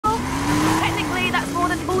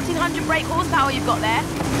300 brake horsepower you've got there.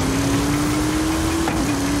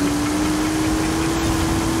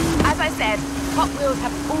 As I said, Hot Wheels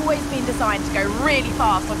have always been designed to go really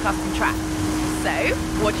fast on custom tracks. So,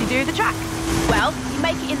 what do you do with the track? Well, you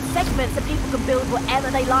make it in segments so people can build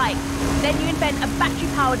whatever they like. Then you invent a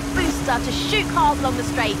battery-powered booster to shoot cars along the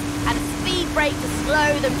straight and a speed brake to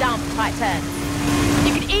slow them down for tight turns.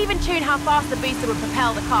 You can even tune how fast the booster will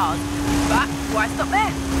propel the cars. But why stop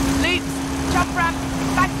there? Loops, jump ramps,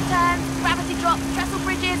 bank turns, gravity drops, trestle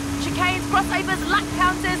bridges, chicanes, crossovers, lap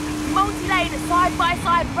counters, multi-lane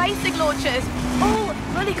side-by-side racing launchers. All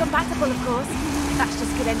fully compatible, of course. That's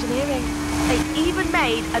just good engineering. They even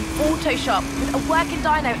made an auto shop with a working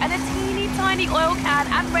dyno and a teeny tiny oil can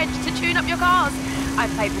and wrench to tune up your cars. I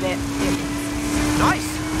played with it. Nice.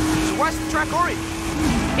 So why's the track orange?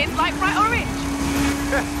 It's like bright orange.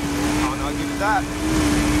 Can't argue with that.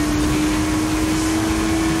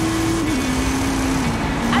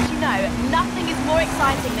 As you know, nothing is more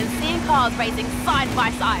exciting than seeing cars racing side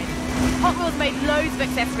by side. Hot Wheels made loads of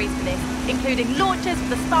accessories for this, including launchers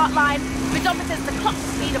for the start line, speedometers to clock the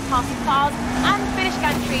speed of passing cars, and finish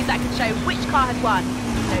gantries that can show which car has won.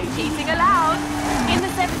 No cheating allowed. In the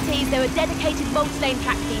 70s, there were dedicated multi-lane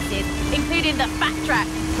track pieces, including the Fat Track,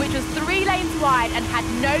 which was 3 lanes wide and had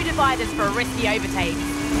no dividers for risky overtakes.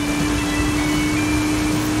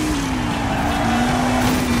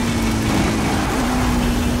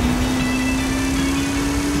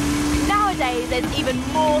 Nowadays, there's even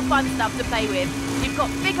more fun stuff to play with. You've got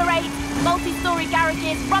figure eights, multi-story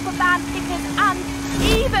garages, rubber band kickers, and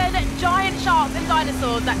even giant sharks and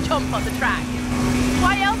dinosaurs that chomp on the track.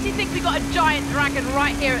 Why else do you think we got a giant dragon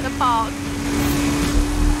right here at the park?